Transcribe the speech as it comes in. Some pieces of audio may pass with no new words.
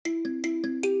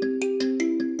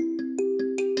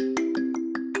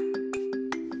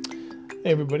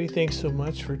Hey everybody, thanks so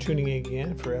much for tuning in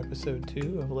again for episode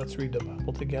 2 of Let's Read the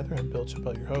Bible Together. I'm Bill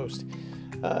Chappell, your host.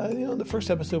 In the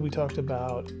first episode we talked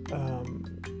about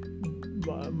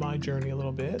my journey a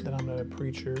little bit, that I'm not a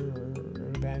preacher or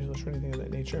an evangelist or anything of that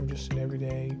nature. I'm just an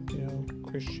everyday,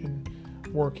 Christian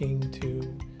working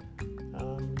to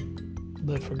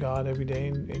live for God every day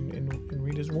and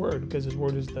read His Word, because His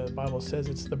Word, as the Bible says,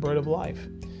 it's the bread of life.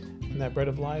 And that bread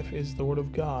of life is the Word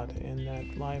of God, and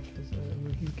that life is,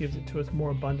 He gives it to us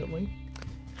more abundantly.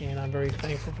 And I'm very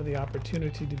thankful for the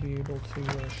opportunity to be able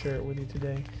to share it with you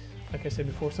today. Like I said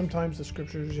before, sometimes the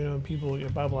scriptures, people,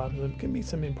 Bible apps, can be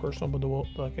some impersonal, but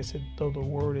like I said, though the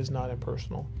Word is not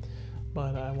impersonal.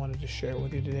 But I wanted to share it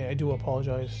with you today. I do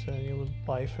apologize, with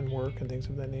life and work and things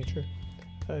of that nature.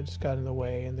 I just got in the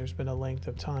way, and there's been a length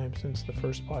of time since the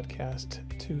first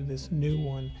podcast to this new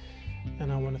one.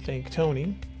 And I want to thank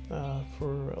Tony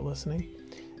for listening,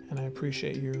 and I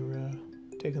appreciate your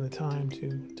taking the time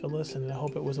to listen, and I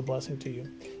hope it was a blessing to you.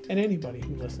 And anybody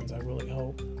who listens, I really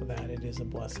hope that it is a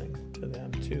blessing to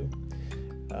them too.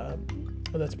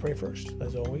 Let's pray first.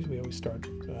 As always, we always start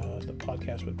the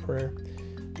podcast with prayer.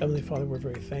 Heavenly Father, we're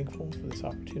very thankful for this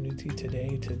opportunity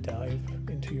today to dive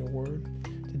into your word,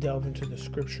 to delve into the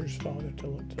scriptures, Father,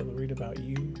 to read about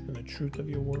you and the truth of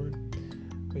your word.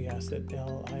 I ask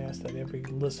that every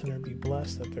listener be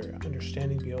blessed, that their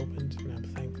understanding be opened, and I'm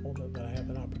thankful that I have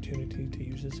an opportunity to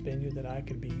use this venue, that I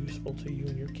can be useful to you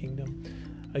in your kingdom,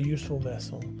 a useful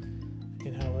vessel,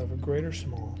 in however great or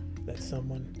small, that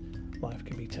someone's life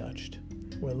can be touched.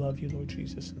 We love you, Lord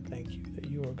Jesus, and thank you that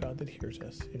you are God that hears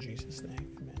us. In Jesus'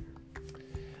 name,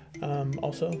 amen.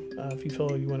 Also, if you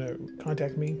feel you want to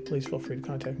contact me, please feel free to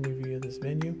contact me via this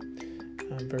venue.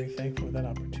 I'm very thankful for that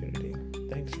opportunity.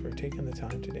 Thanks for taking the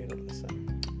time today to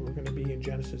listen. We're going to be in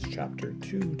Genesis chapter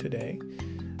 2 today,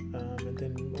 and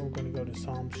then we're going to go to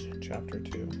Psalms chapter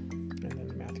 2, and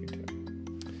then Matthew 2.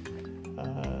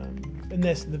 And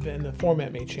the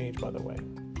format may change, by the way,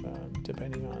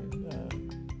 depending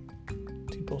on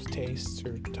people's tastes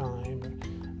or time.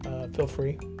 Feel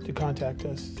free to contact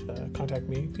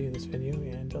me via this venue,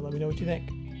 and let me know what you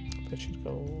think. If it should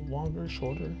go longer,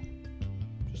 shorter,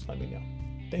 just let me know.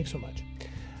 Thanks so much.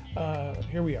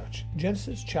 Here we are.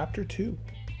 Genesis chapter 2.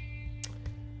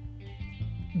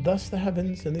 Thus the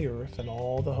heavens and the earth and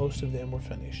all the host of them were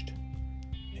finished.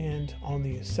 And on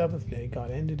the seventh day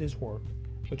God ended his work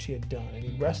which he had done, and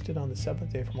he rested on the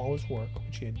seventh day from all his work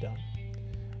which he had done.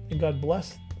 And God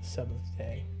blessed the seventh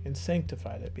day and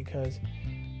sanctified it, because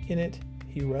in it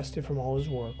he rested from all his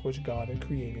work which God had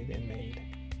created and made.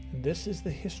 And this is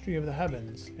the history of the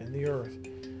heavens and the earth,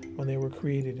 when they were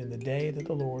created, in the day that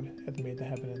the Lord hath made the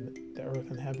heaven and the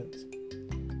earth and heavens.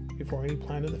 Before any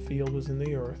plant of the field was in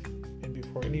the earth, and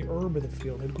before any herb of the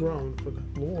field had grown, for the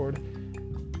Lord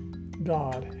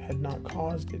God had not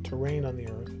caused it to rain on the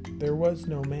earth, there was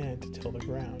no man to till the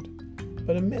ground.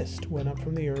 But a mist went up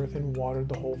from the earth and watered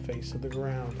the whole face of the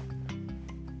ground.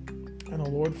 And the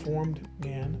Lord formed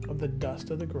man of the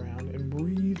dust of the ground, and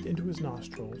breathed into his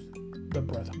nostrils the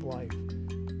breath of life,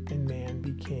 and man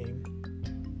became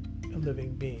a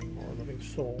living being, or a living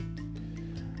soul.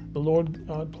 The Lord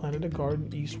God planted a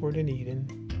garden eastward in Eden,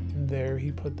 and there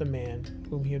he put the man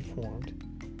whom he had formed.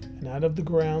 And out of the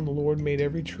ground the Lord made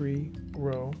every tree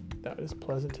grow that is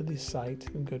pleasant to the sight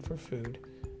and good for food.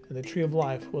 And the tree of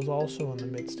life was also in the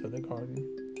midst of the garden,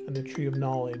 and the tree of the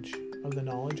knowledge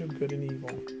of good and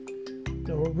evil.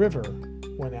 Now a river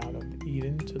went out of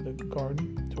Eden to the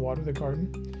garden to water the garden,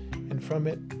 and from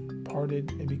it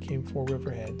parted and became 4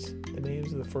 riverheads. The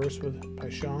names of the first was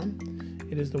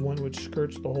Pishon. It is the one which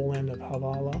skirts the whole land of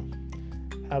Havilah,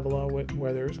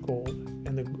 where there is gold,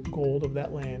 and the gold of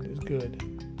that land is good.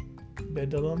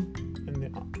 Bdellium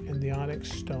and the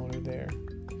onyx stone are there.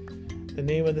 The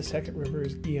name of the second river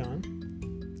is Gihon.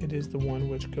 It is the one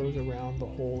which goes around the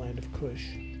whole land of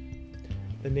Cush.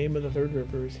 The name of the third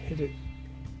river is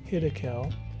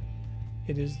Hiddekel.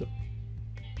 It is the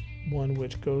one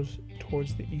which goes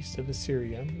towards the east of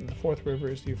Assyria. And the fourth river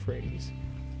is the Euphrates.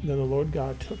 And then the Lord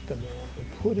God took the man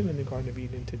and put him in the Garden of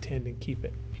Eden to tend and keep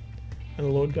it. And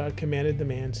the Lord God commanded the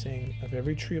man, saying, Of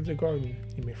every tree of the garden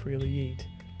you may freely eat,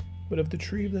 but of the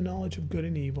tree of the knowledge of good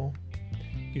and evil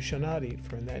you shall not eat,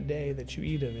 for in that day that you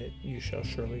eat of it you shall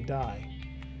surely die.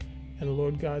 And the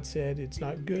Lord God said, It's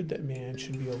not good that man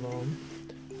should be alone.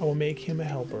 I will make him a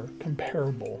helper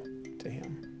comparable to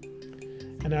him.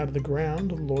 And out of the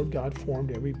ground the Lord God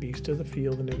formed every beast of the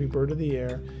field and every bird of the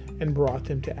air, and brought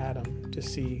them to Adam to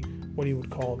see what he would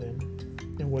call them.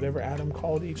 And whatever Adam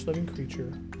called each living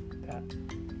creature, that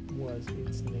was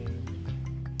its name.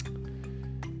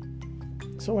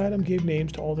 So Adam gave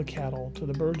names to all the cattle, to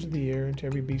the birds of the air, and to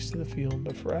every beast of the field.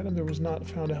 But for Adam there was not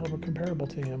found a helper comparable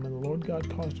to him. And the Lord God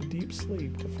caused a deep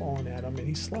sleep to fall on Adam, and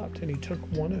he slept. And he took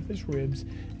one of his ribs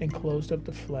and closed up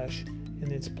the flesh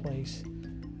in its place.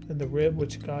 And the rib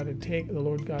which the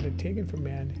Lord God had taken from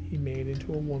man, he made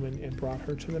into a woman and brought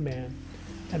her to the man.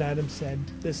 And Adam said,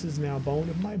 This is now bone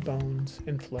of my bones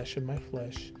and flesh of my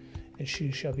flesh, and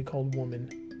she shall be called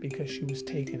woman, because she was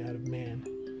taken out of man.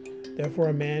 Therefore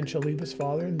a man shall leave his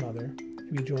father and mother,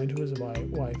 and be joined to his wife,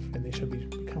 and they shall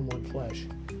become one flesh.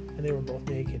 And they were both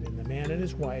naked, and the man and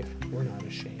his wife were not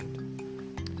ashamed.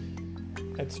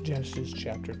 That's Genesis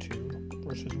chapter 2,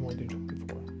 verses 1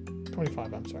 through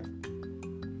 25.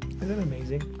 Isn't that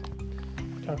amazing?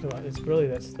 Talked about that's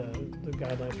the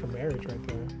guidelines for marriage right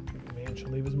there. A man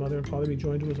shall leave his mother and father, be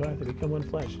joined to his wife, they become one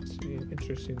flesh. It's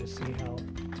interesting to see how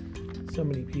so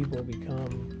many people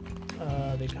become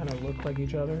they kind of look like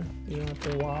each other,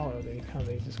 after a while, or they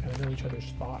just kind of know each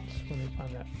other's thoughts when they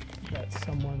find that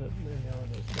someone that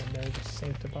they're just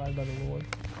sanctified by the Lord.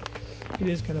 It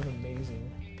is kind of amazing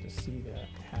to see that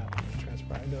happen and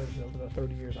transpire. I know over the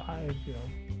 30 years I'm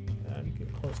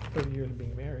getting close to 30 years of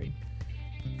being married,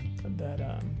 that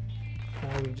now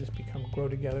we just grow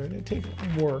together, and it takes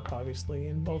work, obviously,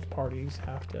 and both parties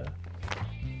have to,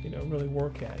 really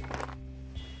work at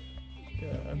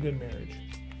a good marriage.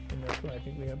 And that's what I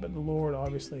think we have. But the Lord,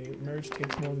 obviously, marriage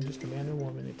takes more than just a man and a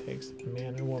woman. It takes a man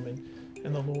and a woman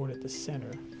and the Lord at the center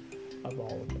of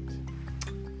all of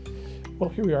it. Well,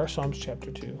 here we are, Psalms chapter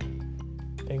 2.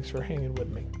 Thanks for hanging with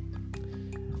me.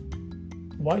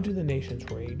 Why do the nations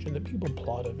rage and the people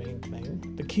plot a vain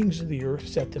thing? The kings of the earth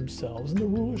set themselves, and the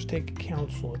rulers take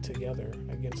counsel together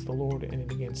against the Lord and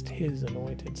against his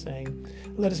anointed, saying,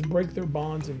 Let us break their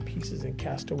bonds in pieces and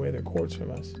cast away their cords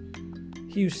from us.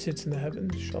 He who sits in the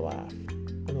heavens shall laugh,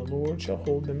 and the Lord shall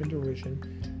hold them in derision.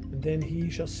 And then he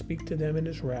shall speak to them in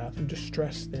his wrath and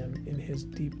distress them in his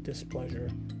deep displeasure.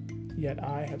 Yet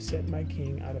I have set my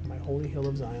king out of my holy hill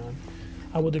of Zion.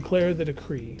 I will declare the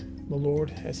decree. The Lord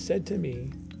has said to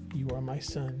me, You are my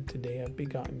son. Today I have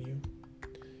begotten you.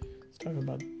 It's talking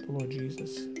about the Lord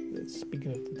Jesus. It's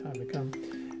speaking of the time to come.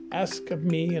 Ask of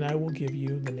me, and I will give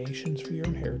you the nations for your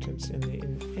inheritance, and the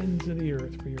ends of the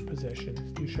earth for your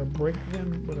possession. You shall break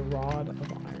them with a rod of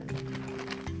iron.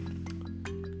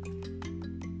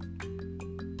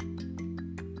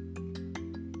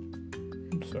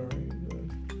 I'm sorry,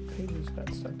 the pages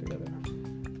got stuck together.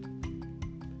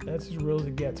 That's as real as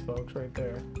it gets, folks, right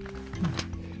there.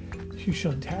 You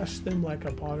shall dash them like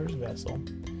a potter's vessel.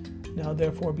 Now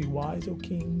therefore be wise, O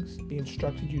kings, be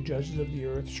instructed, you judges of the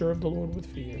earth. Serve the Lord with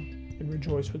fear, and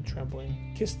rejoice with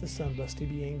trembling. Kiss the Son, lest he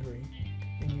be angry,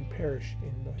 and you perish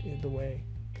in the way.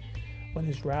 When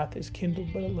his wrath is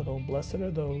kindled but a little, blessed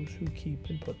are those who keep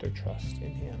and put their trust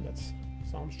in him. That's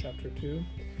Psalms chapter 2,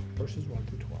 verses 1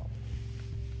 through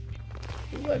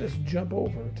 12. Let us jump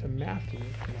over to Matthew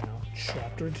now,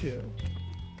 chapter 2.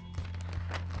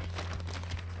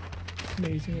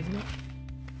 Amazing, isn't it?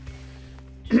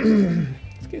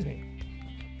 Excuse me.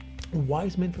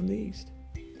 Wise men from the east.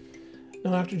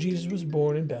 Now after Jesus was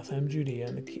born in Bethlehem, Judea,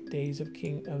 in the days of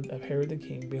Herod the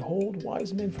king, behold,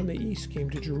 wise men from the east came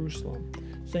to Jerusalem,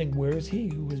 saying, Where is he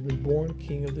who has been born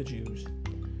King of the Jews?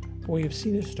 For we have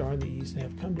seen his star in the east and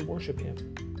have come to worship him.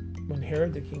 When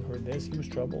Herod the king heard this, he was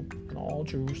troubled, and all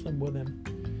Jerusalem with him.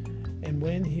 And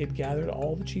when he had gathered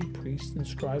all the chief priests and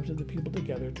scribes of the people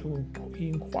together, he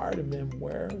inquired of them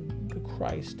where the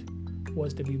Christ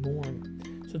was to be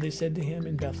born. So they said to him,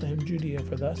 In Bethlehem, Judea,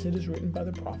 for thus it is written by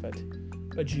the prophet,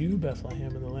 But you,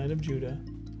 Bethlehem, in the land of Judah,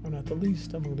 are not the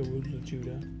least among the rulers of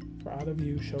Judah, for out of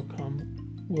you shall come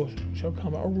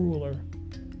a ruler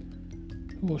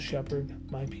who will shepherd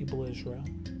my people Israel.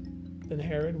 Then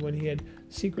Herod, when he had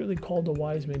secretly called the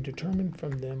wise men, determined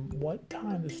from them what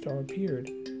time the star appeared,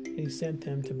 and he sent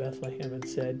them to Bethlehem and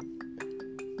said,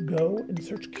 Go and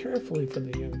search carefully for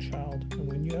the young child, and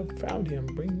when you have found him,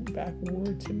 bring back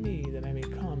word to me, that I may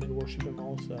come and worship him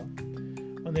also.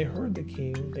 When they heard the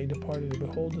king, they departed, and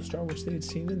behold, the star which they had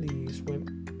seen in the east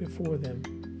went before them,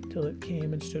 till it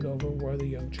came and stood over where the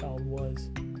young child was.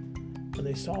 When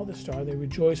they saw the star, they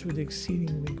rejoiced with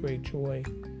exceedingly great joy.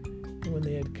 And when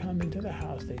they had come into the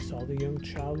house, they saw the young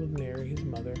child with Mary, his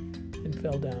mother, and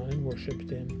fell down and worshipped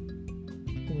him.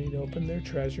 When they had opened their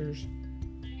treasures,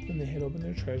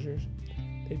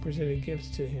 they presented gifts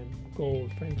to him,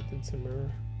 gold, frankincense, and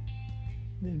myrrh.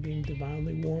 Then, being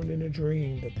divinely warned in a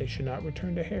dream that they should not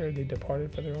return to Herod, they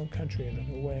departed for their own country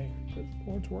another way. The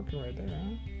Lord's working right there,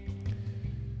 huh?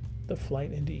 The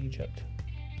flight into Egypt.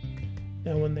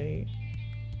 Now when they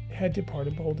had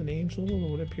departed, behold, an angel of the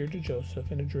Lord appeared to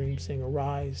Joseph in a dream, saying,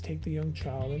 Arise, take the young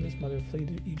child and his mother, flee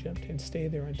to Egypt, and stay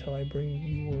there until I bring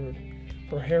you word.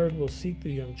 For Herod will seek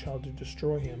the young child to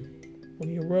destroy him. When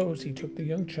he arose, he took the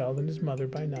young child and his mother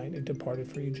by night and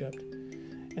departed for Egypt,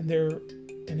 and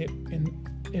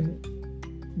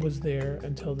was there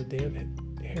until the death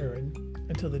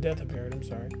of Herod,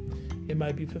 it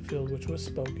might be fulfilled which was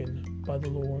spoken by the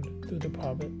Lord through the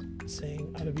prophet,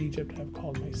 saying, Out of Egypt I have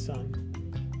called my son.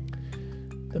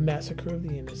 The massacre of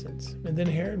the innocents. And then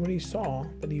Herod, when he saw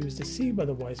that he was deceived by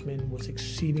the wise men, was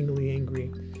exceedingly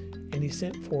angry. And he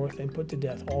sent forth and put to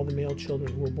death all the male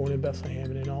children who were born in Bethlehem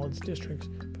and in all its districts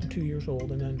from 2 years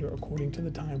old and under, according to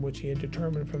the time which he had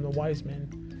determined from the wise men.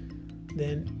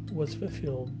 Then was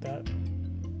fulfilled what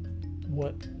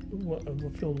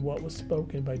was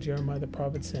spoken by Jeremiah the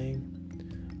prophet, saying,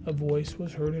 A voice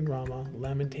was heard in Ramah,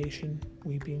 lamentation,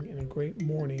 weeping, and a great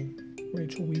mourning,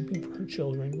 Rachel weeping for her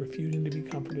children, refusing to be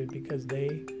comforted, because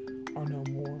they are no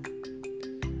more.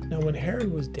 Now when Herod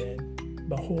was dead,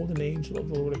 behold, an angel of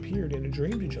the Lord appeared in a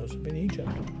dream to Joseph in Egypt,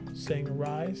 saying,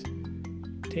 Arise,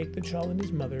 take the child and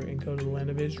his mother, and go to the land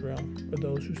of Israel, for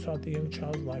those who sought the young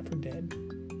child's life are dead.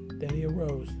 Then he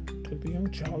arose, took the young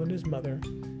child and his mother,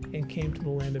 and came to the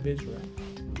land of Israel.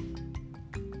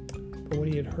 But when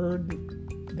he had heard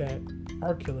that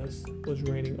Archelaus was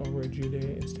reigning over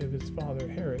Judea instead of his father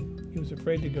Herod, he was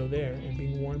afraid to go there, and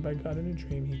being warned by God in a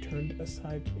dream, he turned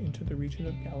aside into the region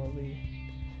of Galilee.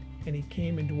 And he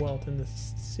came and dwelt in the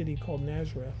city called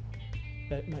Nazareth,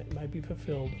 that might be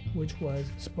fulfilled, which was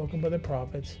spoken by the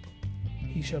prophets,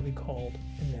 He shall be called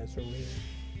a Nazarene.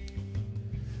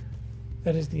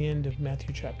 That is the end of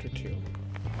Matthew chapter 2.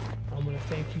 I want to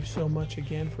thank you so much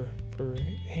again for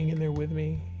hanging there with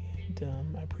me.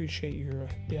 And, I appreciate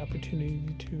the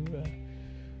opportunity to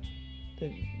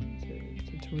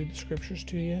read the scriptures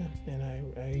to you, and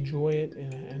I enjoy it,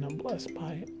 and I'm blessed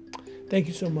by it. Thank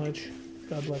you so much.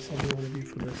 God bless every one of you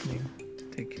for listening.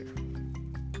 Take care.